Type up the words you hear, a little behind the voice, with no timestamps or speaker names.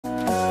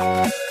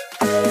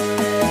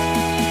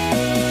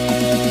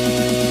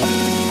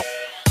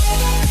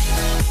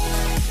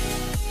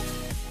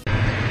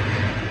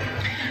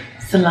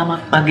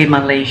Selamat pagi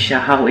Malaysia.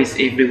 How is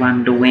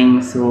everyone doing?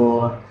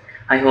 So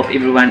I hope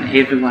everyone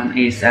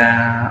is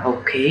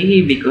okay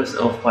because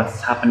of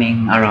what's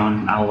happening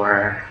around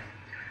our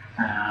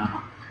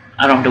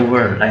around the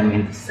world. I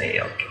mean to say,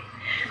 okay.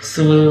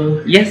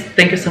 So yes,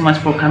 thank you so much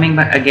for coming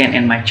back again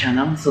in my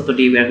channel. So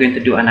today we are going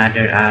to do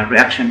another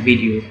reaction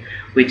video,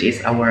 which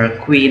is our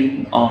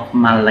Queen of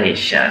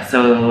Malaysia.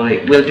 So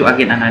we'll do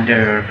again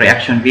another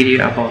reaction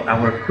video about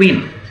our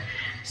Queen.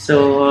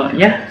 So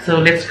yeah, so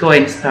let's go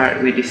and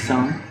start with this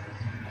song.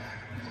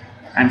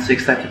 I'm so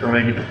excited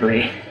already to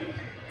play.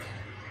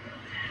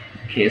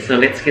 Okay, so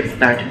let's get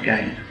started,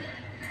 guys.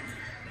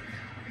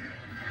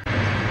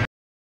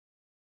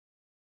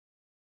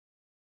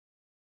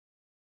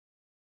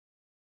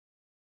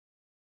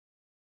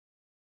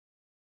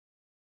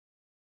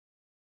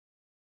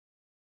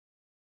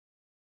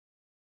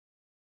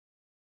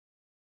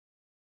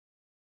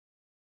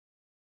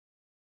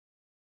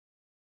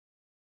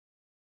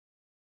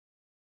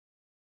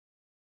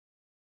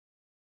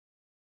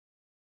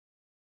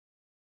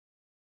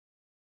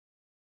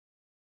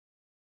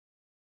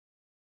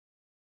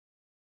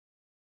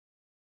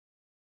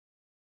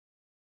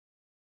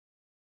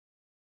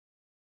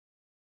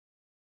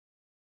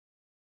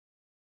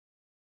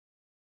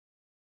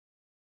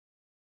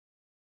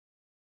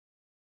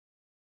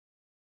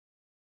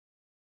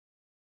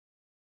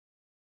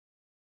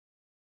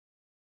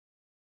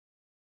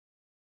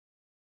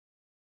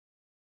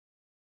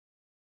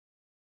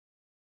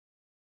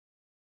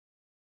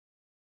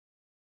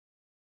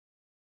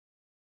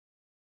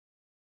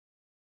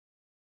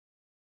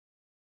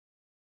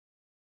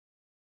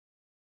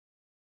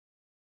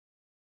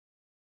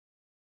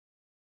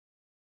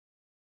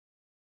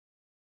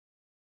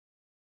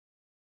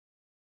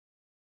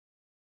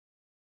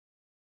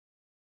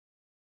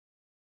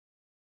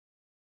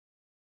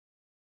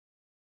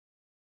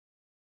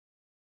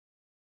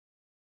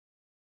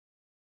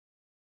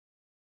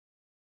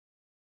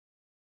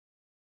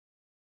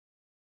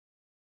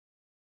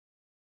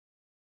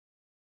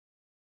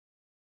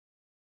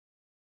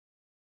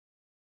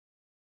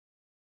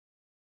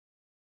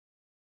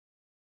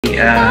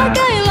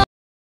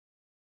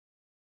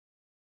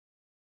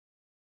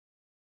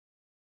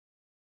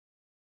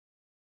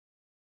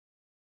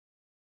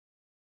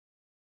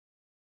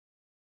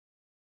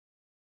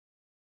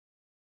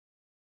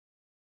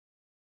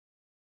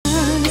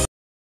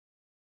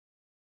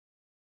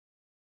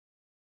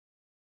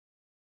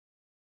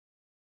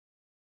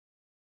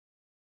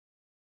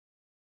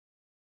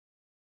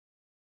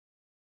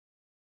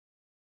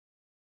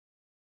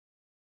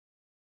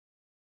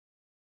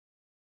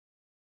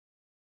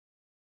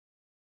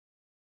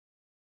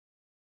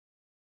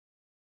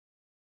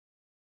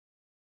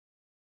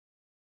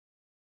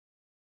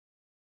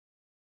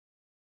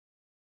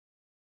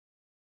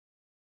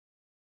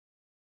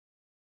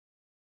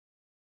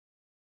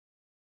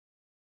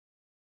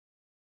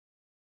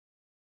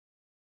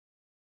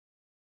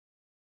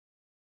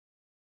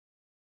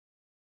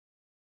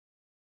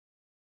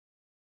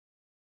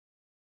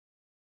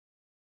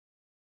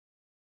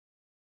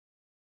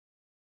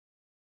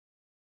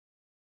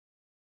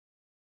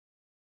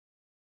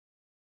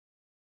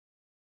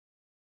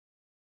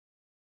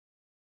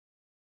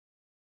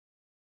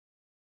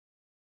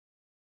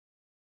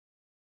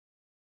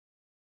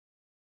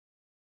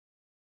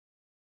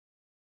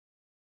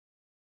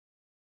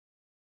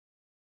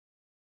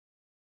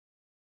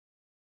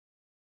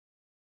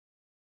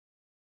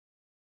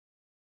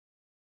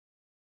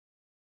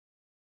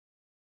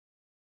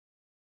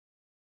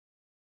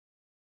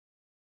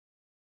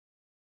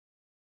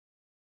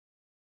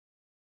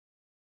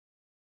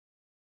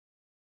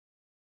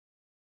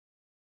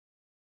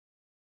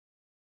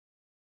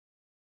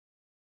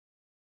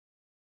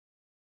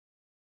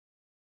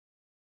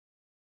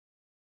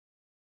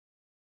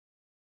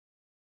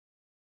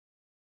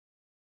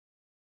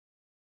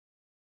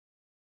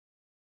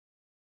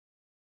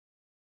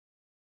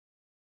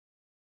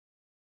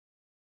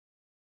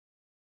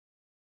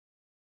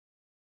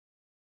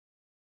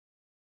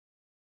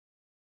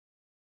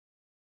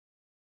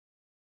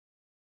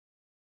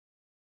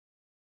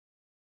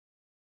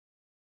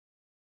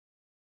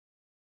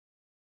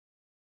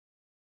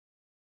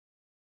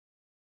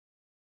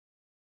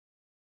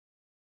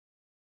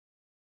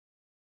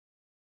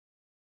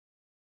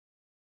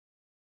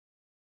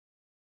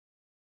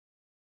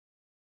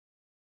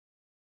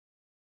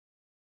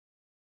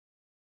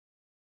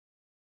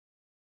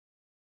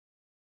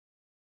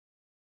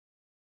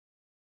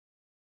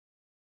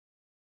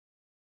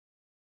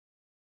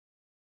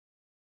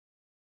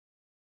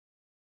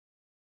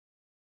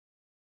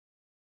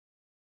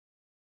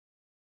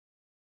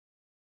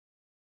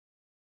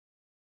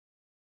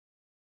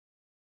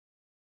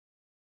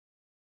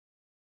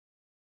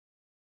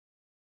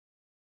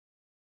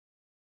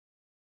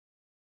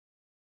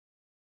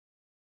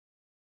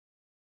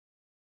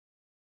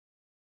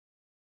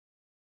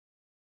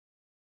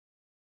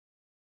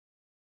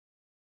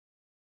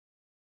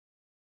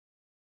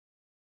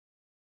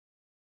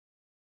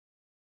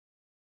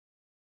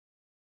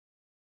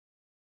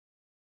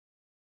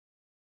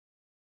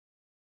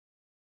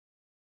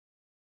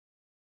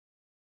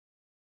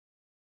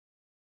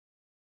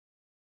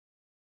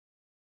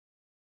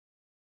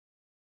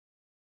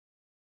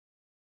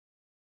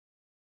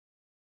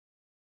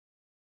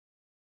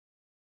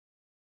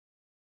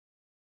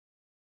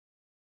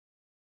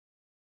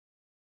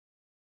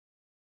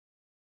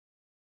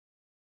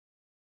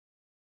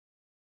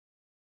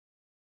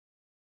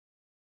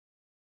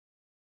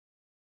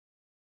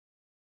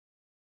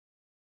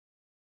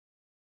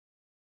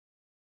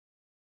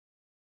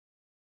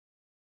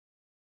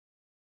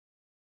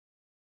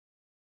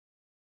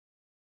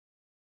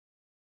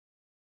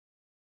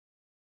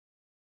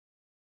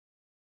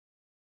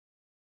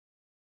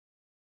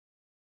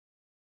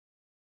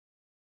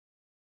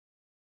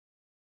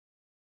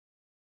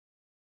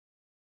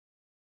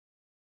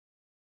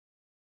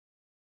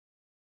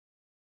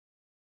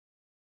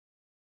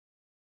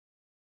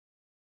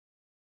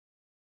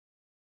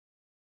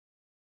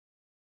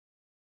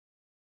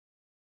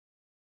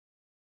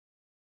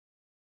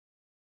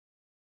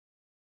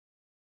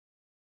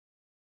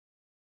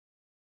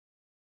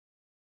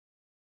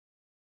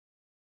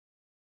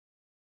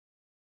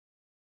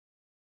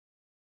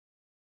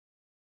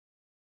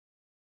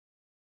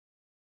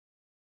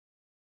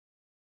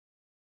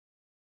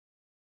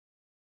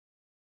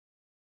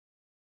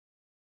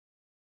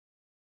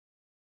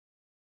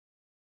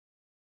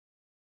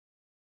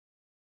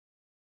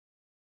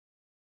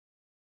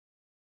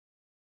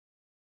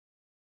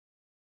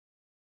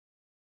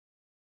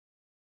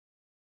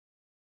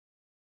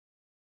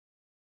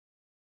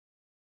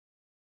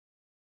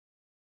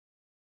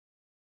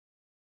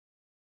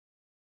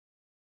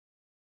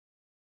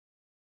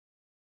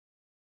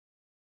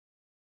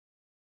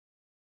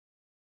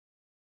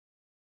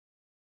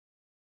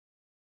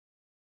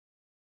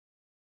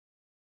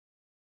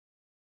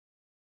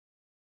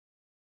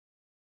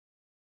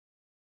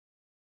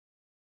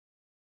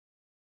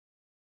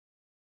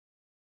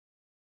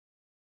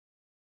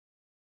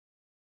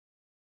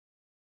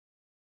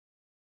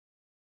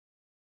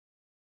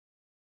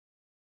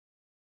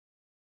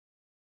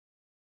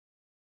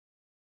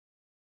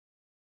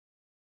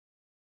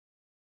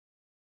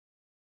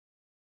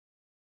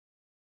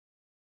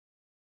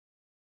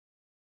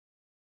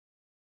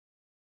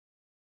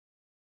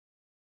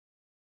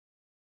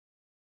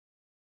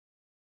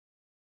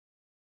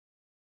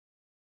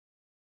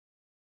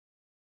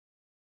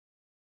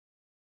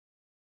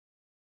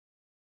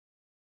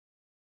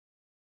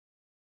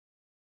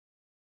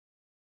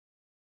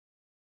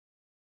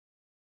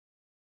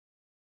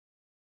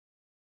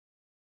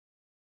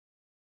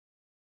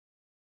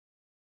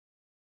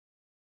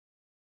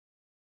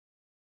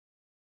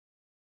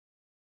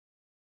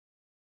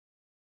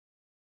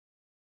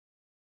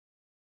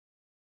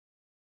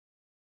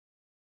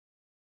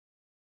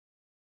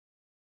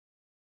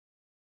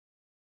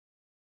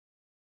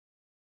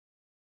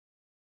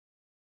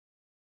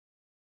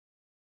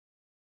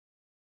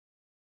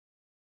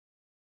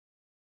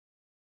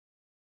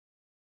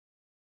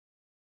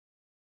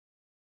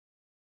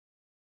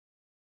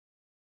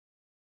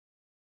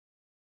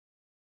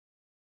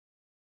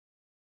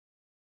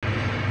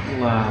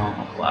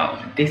 Wow, wow,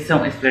 this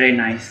song is very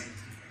nice.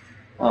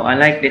 Wow, I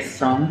like this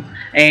song,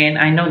 and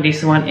I know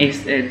this one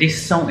is this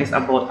song is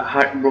about a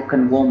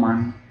heartbroken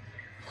woman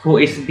who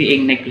is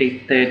being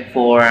neglected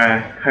for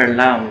her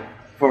love,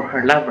 for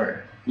her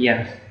lover.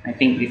 Yeah, I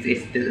think this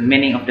is the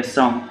meaning of the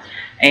song.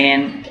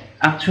 And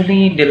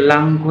actually, the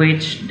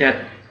language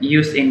that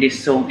used in this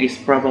song is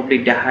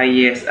probably the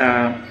highest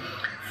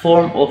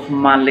form of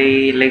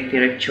Malay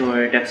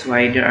literature. That's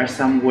why there are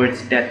some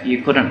words that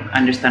you couldn't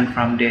understand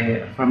from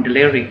the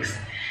lyrics.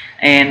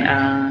 And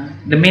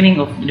the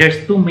meaning of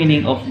there's two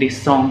meaning of this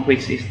song,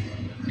 which is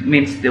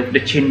means the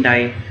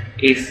Cendai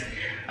is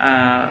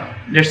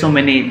there's so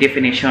many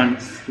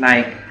definitions,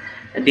 like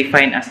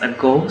defined as a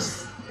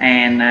ghost,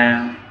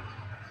 and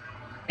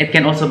it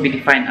can also be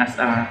defined as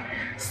a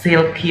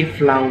silky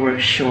flower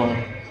shawl.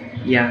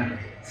 Yeah,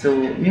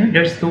 so yeah,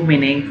 there's two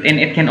meanings, and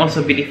it can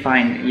also be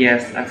defined,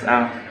 yes, as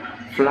a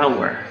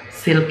flower,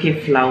 silky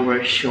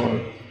flower shawl.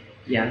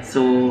 Yeah,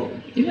 so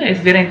yeah,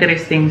 it's very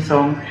interesting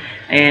song,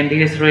 and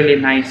this is really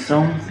nice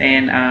songs.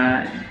 And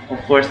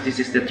of course, this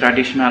is the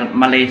traditional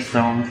Malay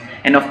songs,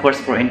 and of course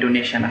for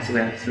Indonesian as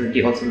well, so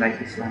they also like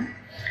this one.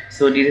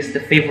 So this is the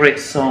favorite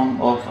song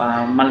of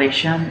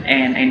Malaysian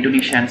and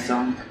Indonesian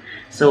song.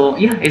 So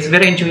yeah, it's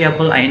very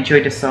enjoyable. I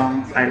enjoy the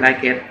songs, I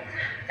like it,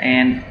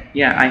 and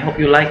yeah, I hope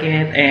you like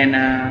it. And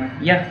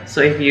yeah,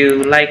 so if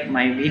you like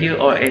my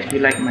video, or if you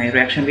like my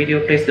reaction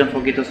video, please don't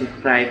forget to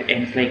subscribe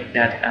and click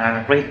that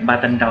red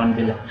button down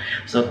below.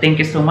 So thank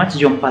you so much.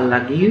 Jumpa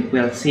lagi,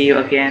 we'll see you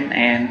again,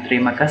 and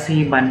terima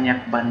kasih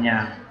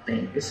banyak-banyak.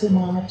 Thank you so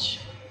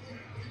much.